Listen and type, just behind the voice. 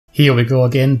Here we go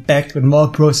again, back with more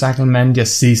Pro Cycling Manager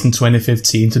Season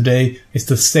 2015. Today is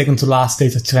the second to last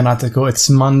stage of Adriatico. It's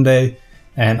Monday,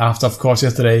 and after of course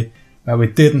yesterday, where we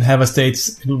didn't have a stage,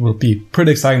 it will be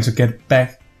pretty exciting to get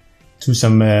back to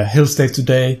some hill stage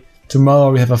today.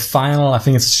 Tomorrow we have a final. I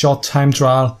think it's a short time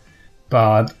trial,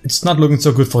 but it's not looking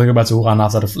so good for Adriatico run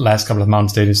after the last couple of mountain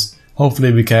stages.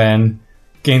 Hopefully we can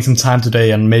gain some time today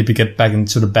and maybe get back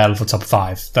into the battle for top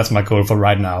 5. That's my goal for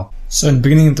right now. So in the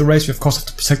beginning of the race we of course have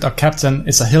to protect our captain.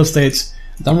 It's a hill stage.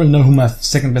 I don't really know who my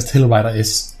second best hill rider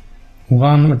is.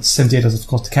 Juan with 78 is of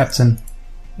course the captain.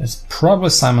 It's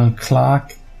probably Simon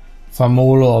Clark,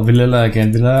 Famolo or Villela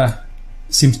again. Villela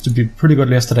seems to be pretty good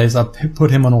yesterday, so I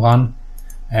put him on Juan.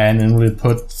 And then we'll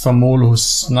put Famolo,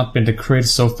 who's not been the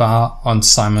greatest so far, on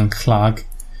Simon Clark.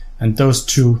 And those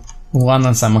two, Juan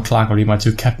and Simon Clark, will be my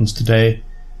two captains today.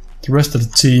 The rest of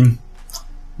the team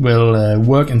will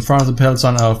work in front of the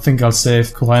peloton. I think I'll save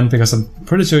Coren because I'm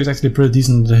pretty sure he's actually pretty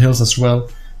decent in the hills as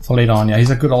well for later on. Yeah, he's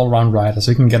a good all-round rider,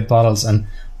 so he can get bottles and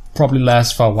probably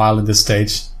last for a while at this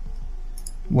stage.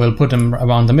 We'll put them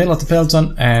around the middle of the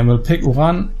peloton and we'll pick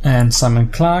Uran and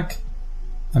Simon Clark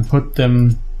and put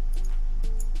them...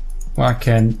 Where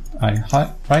can I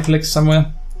right click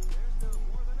somewhere?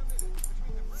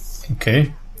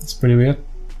 Okay, that's pretty weird.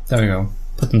 There we go.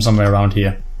 Put them somewhere around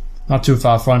here. Not too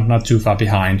far front, not too far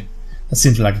behind. That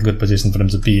seems like a good position for them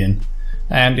to be in.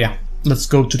 And yeah, let's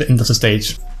go to the end of the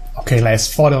stage. Okay,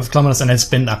 last 40 kilometers and it's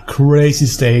been a crazy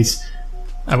stage.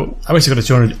 I wish I could have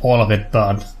shown you all of it,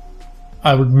 but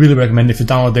I would really recommend if you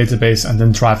download the database and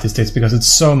then drive this stage because it's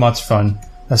so much fun.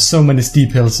 There's so many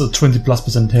steep hills, so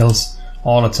 20+% hills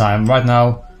all the time. Right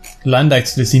now, Landa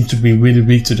actually seems to be really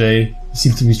weak today. He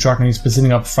seems to be struggling. He's been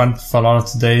sitting up front for a lot of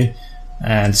today.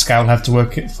 And Sky will have to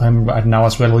work for him right now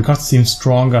as well. Because he seems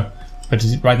stronger, but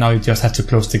right now he just has to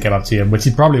close the gap up here, which he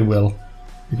probably will,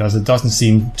 because it doesn't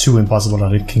seem too impossible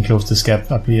that he can close this gap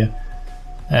up here.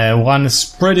 Juan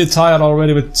is pretty tired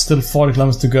already with still 40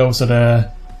 kilometers to go, so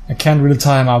I can't really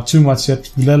tire him out too much yet.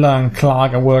 Villela and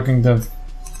Clark are working the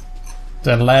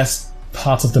last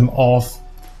parts of them off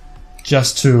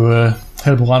just to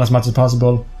help Juan as much as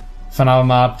possible. Van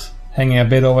Avermaet hanging a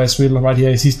bit over his wheel right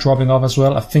here. He's dropping off as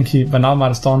well. I think Van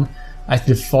Avermaet is done. I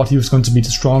actually thought he was going to be the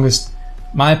strongest.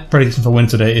 My prediction for win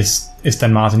today is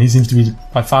Dan Martin. He seems to be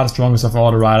by far the strongest of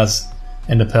all the riders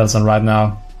in the peloton right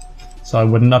now. So I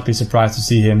would not be surprised to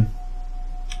see him.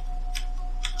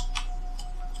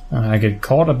 I get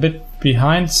caught a bit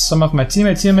behind some of my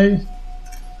teammates here maybe.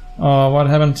 Oh, what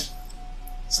happened?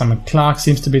 Simon Clark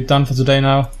seems to be done for today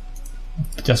now.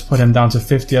 Just put him down to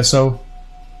 50 or so.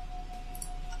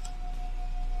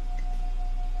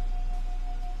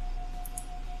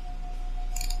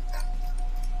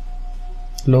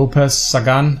 Lopez,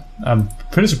 Sagan. I'm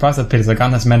pretty surprised that Peter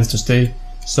Sagan has managed to stay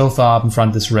so far up in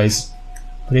front this race.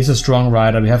 But he's a strong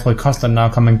rider. We have Roy Costa now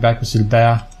coming back with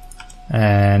Gilbert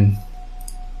and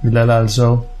Villela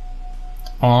also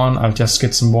on. I'll just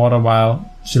get some water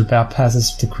while Gilbert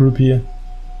passes the group here.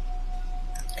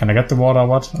 Can I get the water or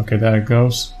what? Okay, there it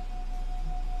goes.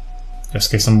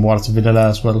 Just get some water to Villela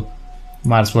as well.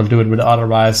 Might as well do it with the other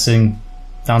riders sitting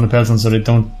down the peloton so they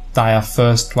don't die off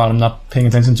first while I'm not paying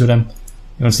attention to them.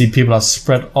 You can see people are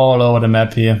spread all over the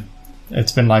map here.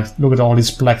 It's been like, look at all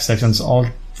these black sections all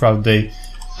throughout the day.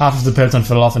 Half of the peloton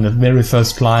fell off in the very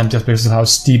first climb just because of how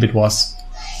steep it was.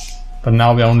 But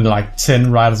now we're only like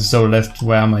 10 riders or so left.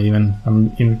 Where am I even?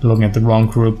 I'm even looking at the wrong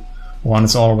group. One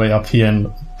is all the way up here in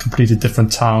a completely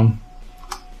different town.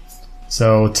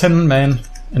 So 10 men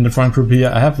in the front group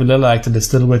here. I have Villela actually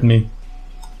still with me.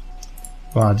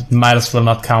 But it might as well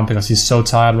not count because he's so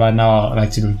tired right now. I'll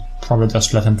actually probably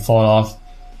just let him fall off.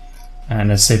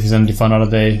 And save his energy for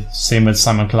another day. Same with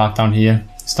Simon Clark down here.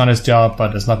 He's done his job,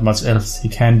 but there's not much else he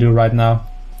can do right now.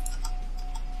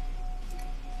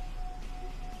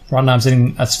 Right now I'm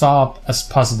sitting as far up as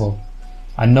possible.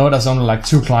 I know there's only like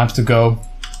 2 climbs to go.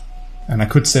 And I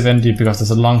could save energy because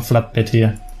there's a long flat bit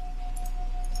here.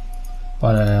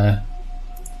 But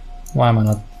why am I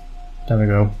not? There we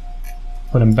go.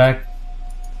 Put him back.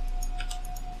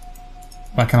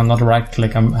 Why can I not right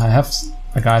click? I have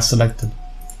a guy selected.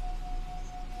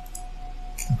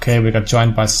 Okay, we got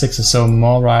joined by 6 or so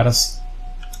more riders.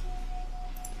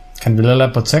 Can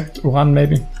Villela protect Uran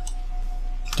maybe?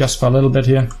 Just for a little bit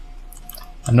here.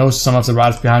 I know some of the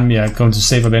riders behind me are going to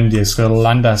save up energy as well.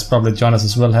 Landa has probably joined us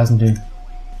as well, hasn't he?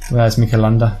 Where is Mikel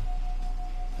Landa?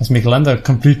 Has Mikel Landa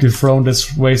completely thrown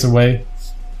this race away?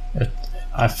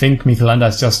 I think Mikel Landa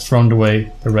has just thrown away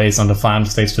the race on the final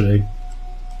stage today.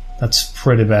 That's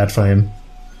pretty bad for him.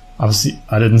 Obviously,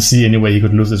 I didn't see any way he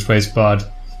could lose this race,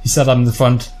 but he sat up in the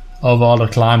front over all the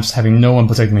climbs, having no one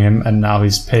protecting him, and now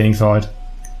he's paying for it.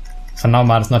 For now,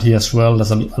 Martin's not here as well.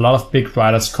 There's a lot of big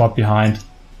riders caught behind.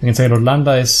 You can take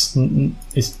Landa is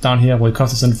down here, Rui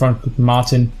Costa's in front with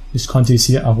Martin, Visconti is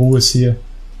here, Aru is here.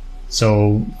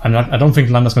 So I don't think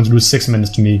Landa's going to lose 6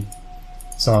 minutes to me.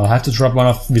 So I'll have to drop one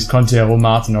of Visconti, Aru,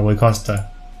 Martin or Rui Costa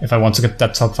if I want to get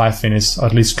that top 5 finish, or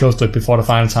at least close to it before the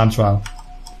final time trial.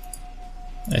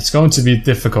 It's going to be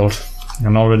difficult, I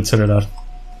can already tell you that.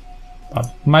 But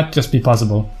might just be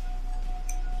possible.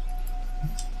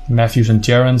 Matthews and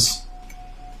Gerrans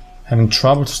having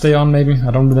trouble to stay on, maybe,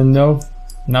 I don't really know.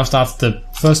 Now starts the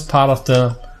first part of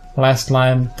the last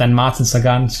line, then Martin,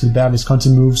 Sagan, Gilbert, Visconti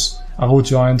moves, Aru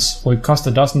joins, Rui Costa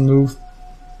doesn't move.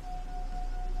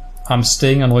 I'm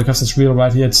staying on Rui Costa's wheel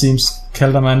right here, it seems.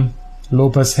 Kelderman,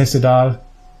 Lopez, Hesjedal,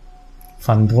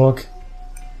 Van Broek.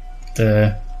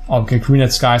 The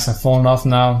Greenheads guys have fallen off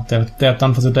now, they're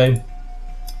done for today.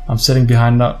 I'm sitting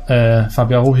behind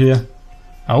Fabio Aru here.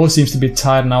 Aru seems to be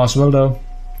tired now as well though.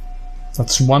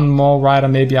 That's one more rider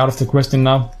maybe out of the question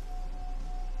now.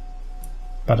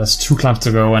 But there's 2 climbs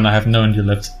to go and I have no energy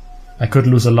left. I could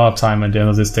lose a lot of time at the end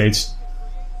of this stage.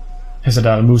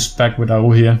 Hesjedal moves back with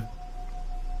Aru here.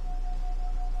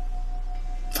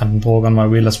 Van Broek on my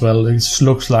wheel as well. It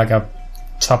looks like a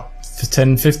top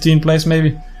 10-15 place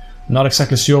maybe. Not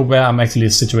exactly sure where I'm actually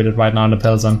situated right now in the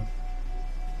peloton.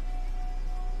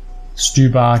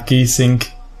 Stubar,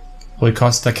 Gesink, Rui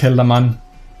Costa, Kelderman.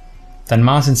 Then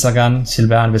Martin, Sagan,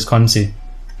 Gilbert and Visconti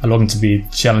are looking to be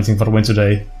challenging for the win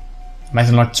today. I'm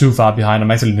actually not too far behind,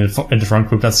 I'm actually in the front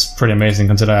group, that's pretty amazing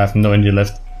considering I have no energy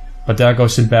left. But there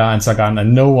goes Gilbert and Sagan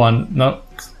and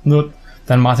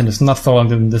then Martin is not following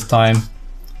them this time.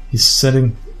 He's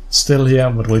sitting still here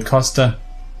with Rui Costa.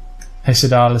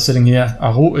 Hesjedal is sitting here.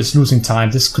 Aru is losing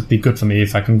time, this could be good for me.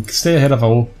 If I can stay ahead of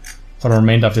Aru for the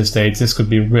remainder of this stage, this could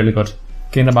be really good.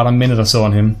 Gain about a minute or so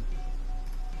on him.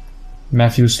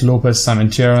 Matthews, Lopez, Simon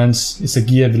Gerrans,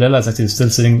 Isagia, Villela is actually still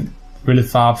sitting really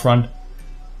far up front.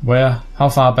 How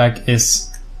far back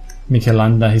is Mikel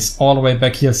Landa? He's all the way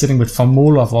back here sitting with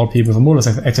Formola of all people.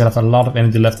 Formola actually have a lot of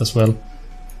energy left as well.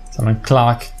 So then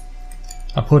Clark,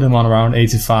 I put him on around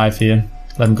 85 here.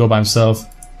 Let him go by himself.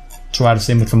 Try the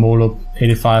same with Formola,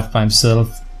 85 by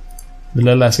himself.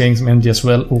 Villela is getting some energy as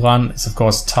well. Uran is of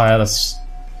course tired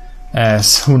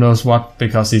as who knows what,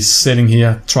 because he's sitting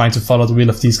here trying to follow the wheel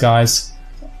of these guys.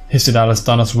 Hesjedal is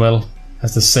done as well,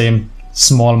 has the same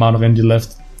small amount of energy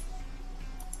left.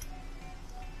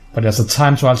 But there's a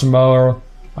time trial tomorrow.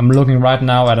 I'm looking right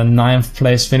now at a 9th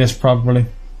place finish probably.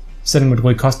 Sitting with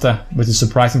Rui Costa, which is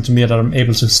surprising to me that I'm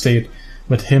able to stay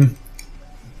with him.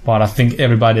 But I think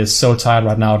everybody is so tired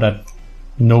right now that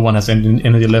no one has any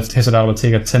energy left. Hesjedal will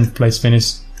take a 10th place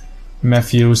finish.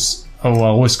 Matthews,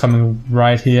 Aru is coming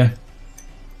right here.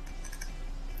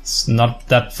 It's not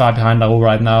that far behind Aru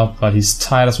right now, but he's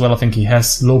tired as well. I think he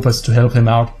has Lopez to help him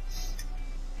out.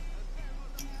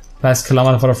 Last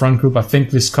kilometer for the front group, I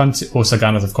think Visconti,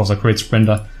 Sagan is of course a great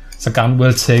sprinter. Sagan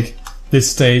will take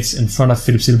this stage in front of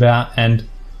Philippe Gilbert and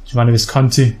Giovanni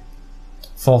Visconti.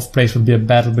 4th place will be a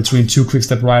battle between 2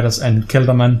 quick-step riders and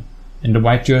Kelderman in the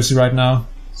white jersey right now.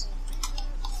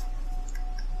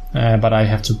 But I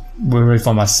have to worry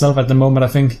for myself at the moment, I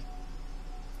think.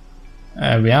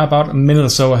 We are about a minute or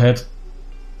so ahead.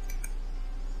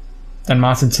 Then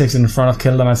Martin takes it in front of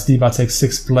Kelderman. Stibar takes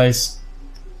 6th place.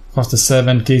 Costa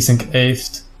 7th, Gesink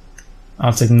 8th.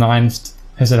 I'll take 9th.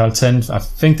 Hesjedal 10th. I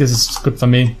think this is good for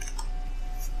me.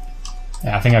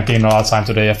 Yeah, I think I gained a lot of time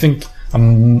today. I think I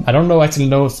don't actually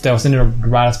know if there was any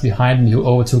riders behind me who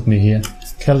overtook me here.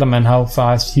 Kelderman, how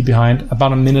far is he behind?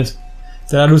 About a minute.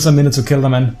 Did I lose a minute to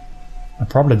Kelderman? I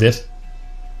probably did.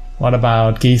 What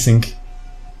about Gesink?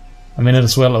 A minute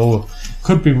as well.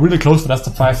 Could be really close for that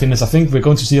top 5 finish. I think we're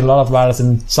going to see a lot of riders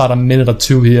inside a minute or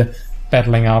 2 here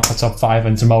battling out for top 5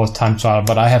 in tomorrow's time trial,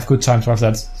 but I have good time trial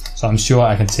stats, so I'm sure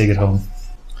I can take it home.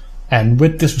 And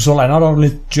with this result, I not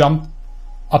only jump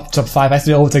up top 5, I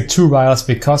actually overtake 2 riders,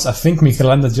 because I think Mikel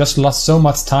Landa just lost so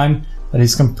much time that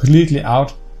he's completely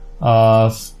out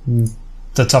of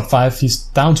the top 5. He's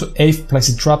down to 8th place.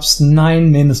 He drops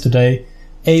 9 minutes today,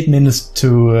 8 minutes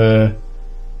to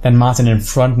then Martin in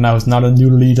front now is now the new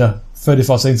leader,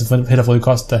 34 seconds ahead of Rui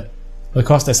Costa. Rui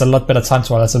Costa is a lot better time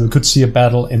trial, so we could see a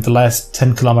battle in the last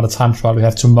 10km time trial we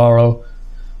have tomorrow.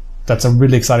 That's a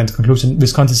really exciting conclusion.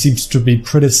 Visconti seems to be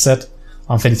pretty set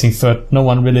on finishing 3rd. No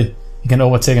one really he can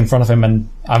overtake in front of him, and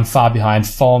I'm far behind,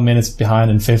 4 minutes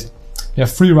behind in 5th. We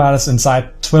have 3 riders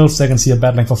inside 12 seconds here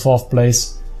battling for 4th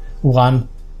place. Uran,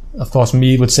 of course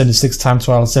me with 76 time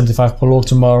trial, 75 prologue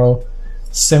tomorrow,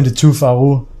 72 for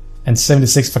Aru, and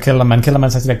 76 for Kelderman.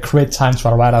 Kelderman's actually a great time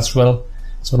trial rider as well.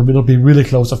 So it'll be really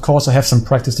close. Of course, I have some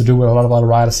practice to do with a lot of other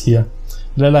riders here.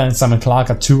 Lella and Simon Clark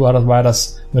are 2 other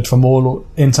riders with Formolo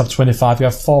in top 25. We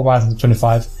have 4 riders in top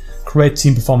 25. Great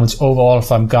team performance overall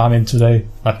from Garmin today.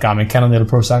 Not Garmin, Cannondale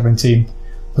Pro Cycling Team.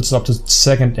 Puts us up to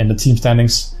 2nd in the team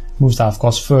standings. Movistar, of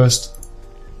course, 1st.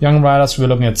 Young riders, we're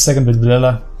looking at 2nd with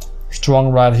Villela.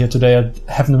 Strong rider here today.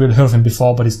 I haven't really heard of him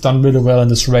before, but he's done really well in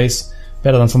this race.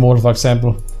 Better than Formolo, for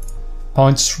example.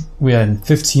 Points, we are in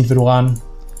 15th with Uran.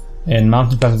 In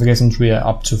mountain classifications, we are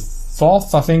up to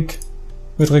 4th, I think,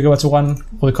 with Rigo Turan.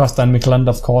 Rui Costa and Michelanda,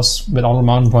 of course, with all the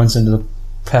mountain points in the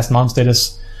past mountain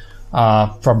status,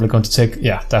 are probably going to take,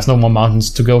 there's no more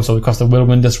mountains to go, so Rui Costa will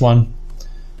win this one.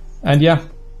 And yeah,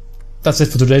 that's it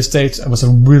for today's stage. It was a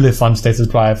really fun stage to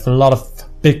drive. A lot of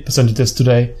big percentages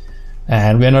today,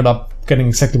 and we ended up getting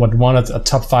exactly what we wanted, a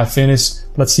top 5 finish.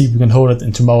 Let's see if we can hold it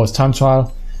in tomorrow's time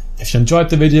trial. If you enjoyed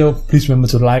the video, please remember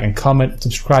to like and comment,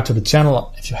 subscribe to the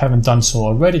channel if you haven't done so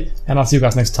already, and I'll see you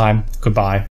guys next time.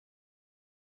 Goodbye.